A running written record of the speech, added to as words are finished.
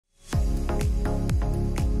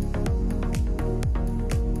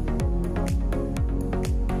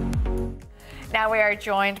Now we are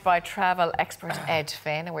joined by travel expert Ed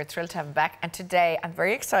Finn, and we're thrilled to have him back. And today I'm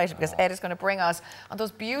very excited because Ed is going to bring us on those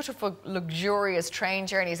beautiful, luxurious train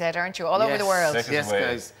journeys, Ed, aren't you? All over the world. Yes,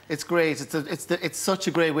 guys. It's great. It's such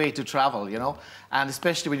a great way to travel, you know, and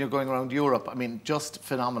especially when you're going around Europe. I mean, just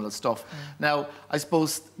phenomenal stuff. Now, I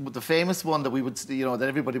suppose the famous one that we would, you know, that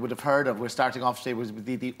everybody would have heard of, we're starting off today, was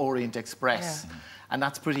the Orient Express. Yeah. And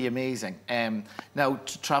that's pretty amazing. Now,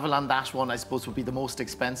 to travel on that one, I suppose, would be the most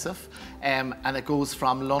expensive. And it goes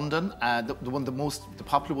from London. The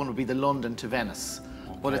popular one would be the London to Venice.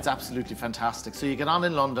 Okay. But it's absolutely fantastic. So you get on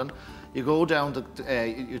in London, you go down,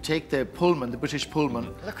 you take the Pullman, the British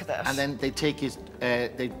Pullman. Look at that. And then they take you,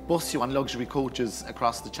 they bus you on luxury coaches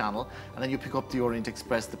across the channel. And then you pick up the Orient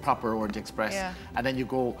Express, the proper Orient Express. Yeah. And then you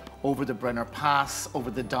go over the Brenner Pass, over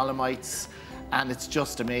the Dolomites. And it's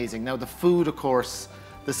just amazing. Now, the food, of course,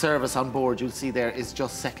 the service on board, you'll see there, is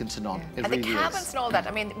just second to none. Yeah. And really the cabins and all that,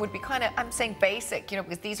 I mean, would be kind of, I'm saying basic, you know,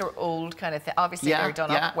 because these are old kind of things. Obviously, they're done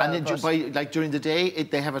up well. And then like during the day,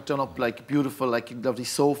 they have it done up like beautiful, like lovely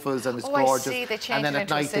sofas, and it's gorgeous. I see. They change and then it at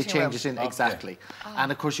into night a they sitting change room. it in exactly. Oh. And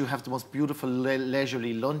of course, you have the most beautiful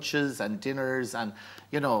leisurely lunches and dinners, and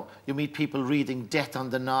you know, you meet people reading Death on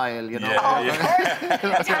the Nile. You know, of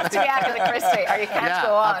course, it has to be after the Christie, or you can't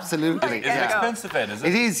go on. Absolutely. Is it expensive, Ed? Is it?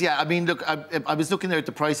 It is, yeah. I mean, look, I was looking there at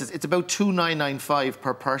the prices. It's about $2,995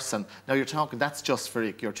 per person. Now you're talking, that's just for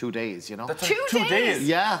your 2 days, you know. That's two days.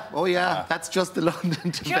 Yeah. Oh yeah. That's just the London to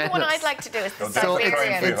Venice. Do you know what I'd like to do? Is the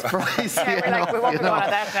Siberian. It's pricey. Yeah, we're like, we won't be going on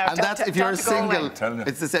that now. And that's if you're single.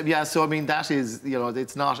 It's the same. Yeah. So I mean, that is, you know,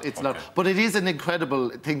 it's not. But it is an incredible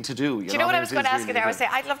thing to do. Do you know what I was going to ask you there? I was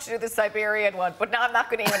saying I'd love to do the Siberian one, but now I'm not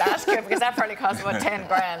going to even ask you because that probably costs about 10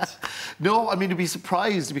 grand. No, I mean, you'd be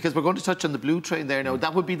surprised because we're going to touch on the blue train there now.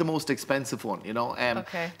 That would be the most expensive one, you know.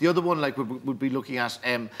 The other one, like, would be looking at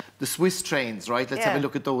the Swiss trains, right? Let's have a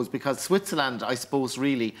look at those, because Switzerland, I suppose,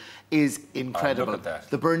 really is incredible. Look at that.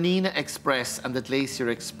 The Bernina Express and the Glacier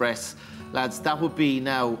Express, lads, that would be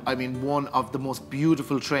now, I mean, one of the most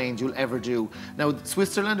beautiful trains you'll ever do. Now,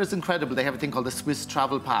 Switzerland is incredible. They have a thing called the Swiss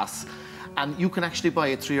Travel Pass. And you can actually buy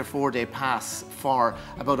a 3 or 4 day pass for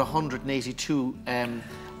about 182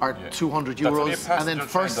 or 200 euros, and then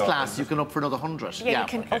first class you can up for another 100. Yeah, you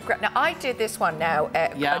can upgrade. Now, I did this one now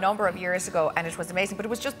a number of years ago, and it was amazing, but it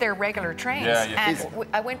was just their regular trains. And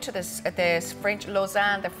I went to this French,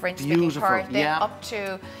 Lausanne, the French-speaking part, then up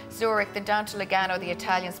to Zurich, then down to Lugano, the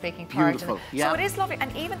Italian-speaking part. Beautiful, So it is lovely,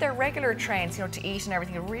 and even their regular trains, you know, to eat and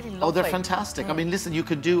everything, are really lovely. Oh, they're fantastic. I mean, listen, you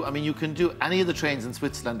can do any of the trains in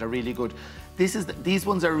Switzerland are really good. These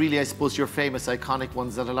ones are really, I suppose, your famous iconic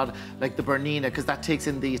ones that a lot of, like the Bernina, because that takes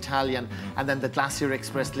in the Italian, and then the Glacier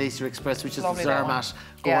Express, which is the Zermatt,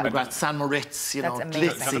 Gornegrat, San Moritz, you know,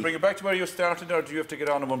 glitzy. Can I bring it back to where you started, or do you have to get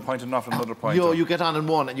on at one point and off at another point? You get on in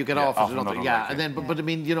one and you get off at another. Yeah, and then, but I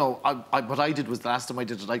mean, you know, what I did was the last time I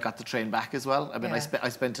did it, I got the train back as well. I mean, I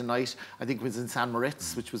spent a night, I think it was in San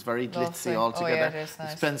Moritz, which was very glitzy altogether.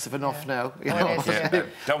 Expensive enough now. You know?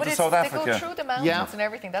 Down to South Africa. They go through the mountains and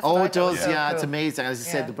everything. That's it does. Yeah, it's amazing. As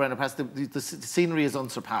you said, the Brenner Pass, the scenery is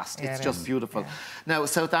unsurpassed. It's just beautiful. Now,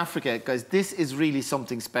 South Africa, guys, this is really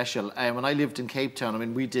something special. When I lived in Cape Town, I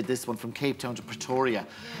mean, we did this one from Cape Town to Pretoria.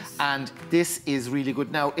 And this is really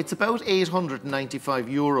good. Now, it's about 895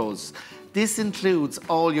 euros. This includes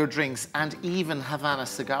all your drinks and even Havana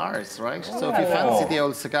cigars, right? So if you fancy the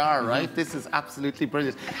old cigar, right, this is absolutely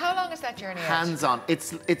brilliant. And how long is that journey? Hands-on.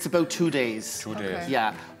 It's about 2 days. 2 days.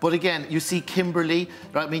 Yeah, but again, you see Kimberley.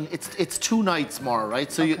 Right? I mean, it's 2 nights more,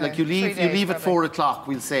 right? So you leave at 4 o'clock,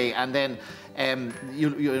 we'll say, and then. You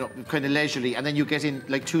know, kind of leisurely, and then you get in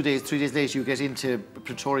like 2 days, 3 days later, you get into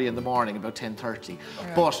Pretoria in the morning about 10:30.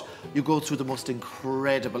 But you go through the most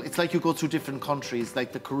incredible. It's like you go through different countries,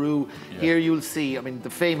 like the Karoo. Here you'll see, I mean, the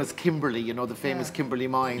famous Kimberley. You know, the famous Kimberley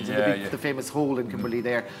mines, and the famous hole in Kimberley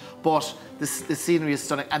there. But the scenery is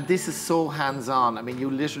stunning, and this is so hands-on. I mean,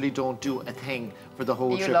 you literally don't do a thing for the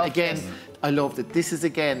whole trip. Again, I loved it. This is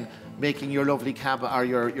again making your lovely cab or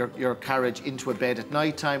your carriage into a bed at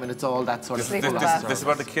night time, and it's all that sort of stuff. This is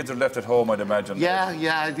where the kids are left at home, I'd imagine. Yeah.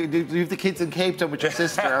 You leave the kids in Cape Town with your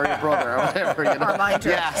sister or your brother or whatever, you know.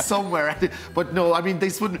 Yeah, somewhere. But no, I mean,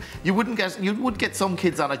 you would get some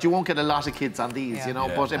kids on it. You won't get a lot of kids on these, you know.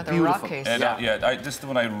 But beautiful. This is the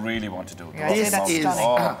one I really want to do. This is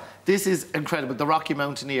This is incredible. The Rocky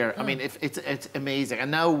Mountaineer. I mean, it's amazing.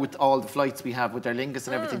 And now with all the flights we have with Aer Lingus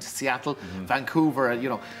and everything to Seattle, Vancouver, you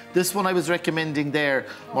know, this one I was recommending there.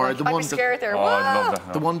 More the one. Scared there. I love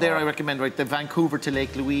that. The one there I recommend, right? The Vancouver to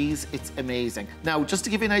Lake Louise. It's amazing. Now, just to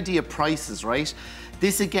give you an idea of prices, right?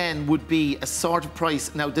 This again would be a sort of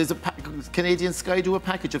price. Now, there's a Canadian Sky do a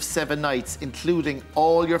package of 7 nights, including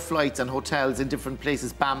all your flights and hotels in different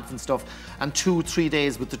places, Banff and stuff, and 2-3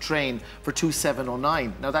 days with the train for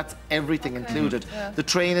 2,709. Now, that's everything included. Yeah. The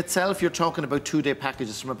train itself, you're talking about 2-day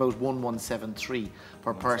packages from about 1,173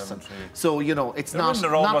 per person. So, you know, it's not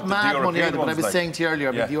mad money either. But I was saying to you earlier,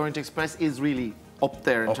 I mean, the Eurail and Express is really up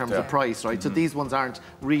there in terms of price, right? So these ones aren't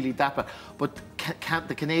really that bad. But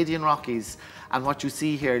the Canadian Rockies and what you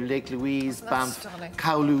see here, Lake Louise, Banff,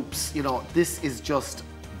 Cowloops, you know, this is just,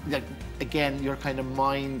 like, again, your kind of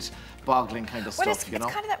mind-boggling kind of stuff, you know?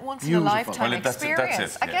 It's kind of that once-in-a-lifetime experience.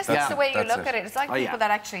 That's I guess that's the way you look at it. It's like people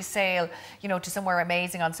that actually sail, you know, to somewhere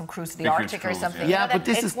amazing on some cruise to the Arctic or something. Yeah, but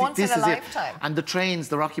this is it. And the trains,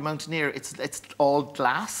 the Rocky Mountaineer, it's all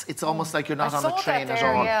glass. It's almost like you're not on a train at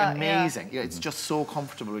all. Amazing. Yeah, it's just so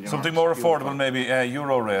comfortable. When you're something more affordable, maybe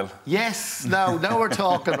Eurail. Yes, now we're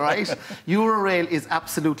talking, right? Eurail is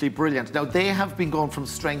absolutely brilliant. Now, they have been going from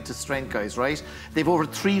strength to strength, guys, right? They've over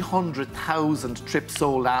 300,000 trips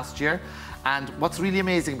sold last year. And what's really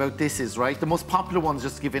amazing about this is, right, the most popular ones,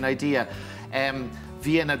 just to give you an idea,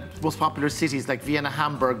 Vienna, most popular cities like Vienna,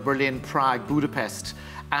 Hamburg, Berlin, Prague, Budapest.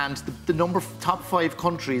 And the top 5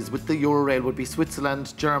 countries with the Eurail would be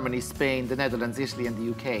Switzerland, Germany, Spain, the Netherlands, Italy and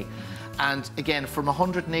the UK. And again, from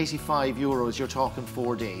 €185, you're talking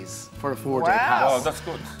 4 days for a 4-day pass. Oh, that's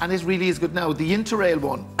good. And it really is good. Now, the Inter-Rail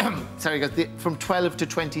one, sorry guys, from 12 to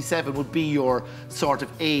 27 would be your sort of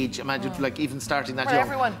age. Imagine like even starting that young.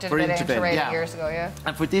 Everyone did a bit of Inter-Rail years ago, yeah.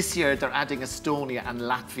 And for this year, they're adding Estonia and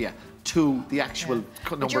Latvia to the actual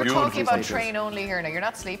number. But you're talking about train only here now. You're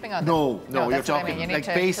not sleeping on them. No, you're talking like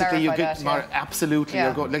basically you get more. Absolutely,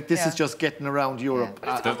 you're going like this is just getting around Europe.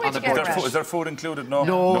 Is there food included?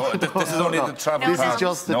 No. This is only the travel. This is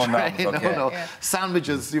just the train. No.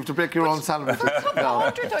 Sandwiches. You have to break your own sandwiches.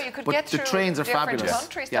 Though you could get through the trains are fabulous.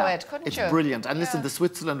 Countries, though, Ed, couldn't you? It's brilliant. And listen, the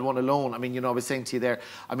Switzerland one alone. I mean, you know, I was saying to you there.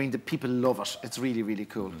 I mean, the people love it. It's really, really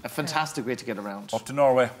cool. A fantastic way to get around. Up to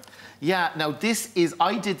Norway. Yeah. Now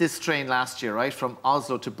I did this train last year, right, from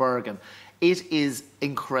Oslo to Bergen. It is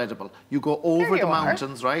incredible. You go over the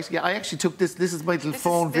mountains, right? Yeah, I actually took this. This is my little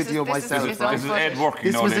phone video myself. This is Ed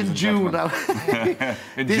working. This was in June.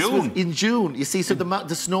 This was in June. You see, so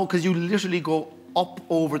the snow, because you literally go up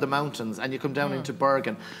over the mountains and you come down into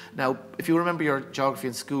Bergen. Now, if you remember your geography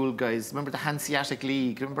in school, guys, remember the Hanseatic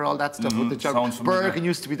League? Remember all that stuff with the geography? Bergen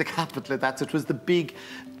used to be the capital of that, so it was the big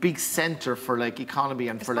centre for like economy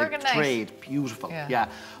and for like trade. Beautiful, yeah.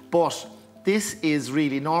 But this is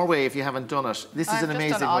really Norway. If you haven't done it, this is an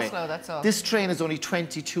amazing way. Oslo, that's all. This train is only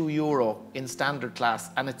 €22 in standard class,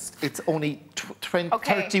 and it's only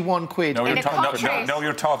 31 quid. No,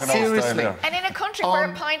 you're talking seriously. And in a country where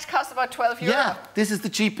a pint costs about €12. Yeah, this is the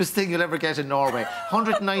cheapest thing you'll ever get in Norway.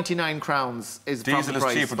 199 crowns is diesel the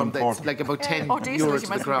price. Is cheaper than it's like about 10 euros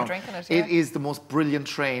to the crown. It is the most brilliant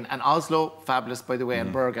train, and Oslo, fabulous by the way,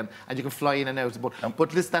 and Bergen, and you can fly in and out.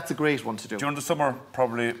 But listen, that's a great one to do. During the summer,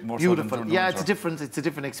 probably more beautiful. So than yeah, it's a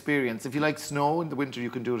different experience. If you like snow in the winter, you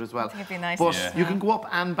can do it as well. I think it'd be nice. But you can go up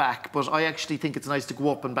and back. But I actually think it's nice to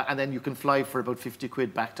go up and back, and then you can fly for about 50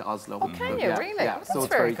 quid back to Oslo. Oh, can you really? Yeah, that's so it's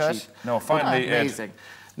very very good. cheap. No, finally, amazing.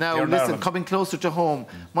 Now, listen, coming closer to home,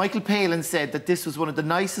 Michael Palin said that this was one of the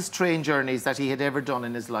nicest train journeys that he had ever done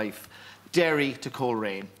in his life. Derry to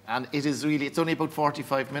Coleraine. And it is really, it's only about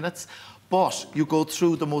 45 minutes, but you go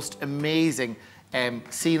through the most amazing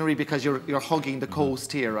scenery because you're hugging the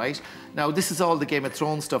coast here, right? Now, this is all the Game of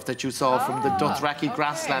Thrones stuff that you saw from the Dothraki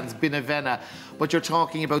grasslands, Binavena. But you're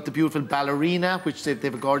talking about the beautiful Ballerina, which they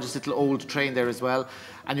have a gorgeous little old train there as well.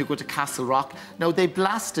 And you go to Castle Rock. Now, they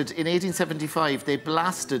blasted, in 1875,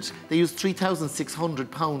 they used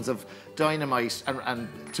 3,600 pounds of dynamite and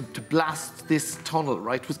to blast this tunnel,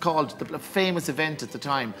 right? It was called the famous event at the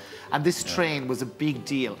time. And this train was a big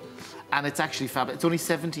deal. And it's actually fabulous. It's only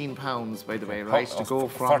 £17, by the way, right, to go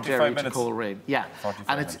from Derry to Coleraine. Yeah,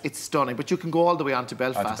 and it's stunning. But you can go all the way on to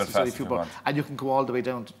Belfast, so if you want, and you can go all the way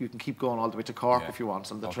down. You can keep going all the way to Cork if you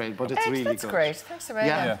want on the train. But it's really good. That's great. Thanks a million.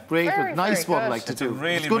 Yeah, great, very, nice very one, like to do.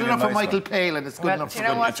 Really, it's good enough for Michael Palin. It's good enough for you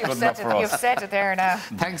know what? You've said it there now.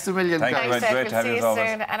 Thanks a million, guys. Thanks, Ed. We'll see you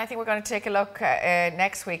soon. And I think we're going to take a look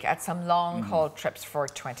next week at some long haul trips for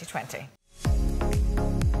 2020.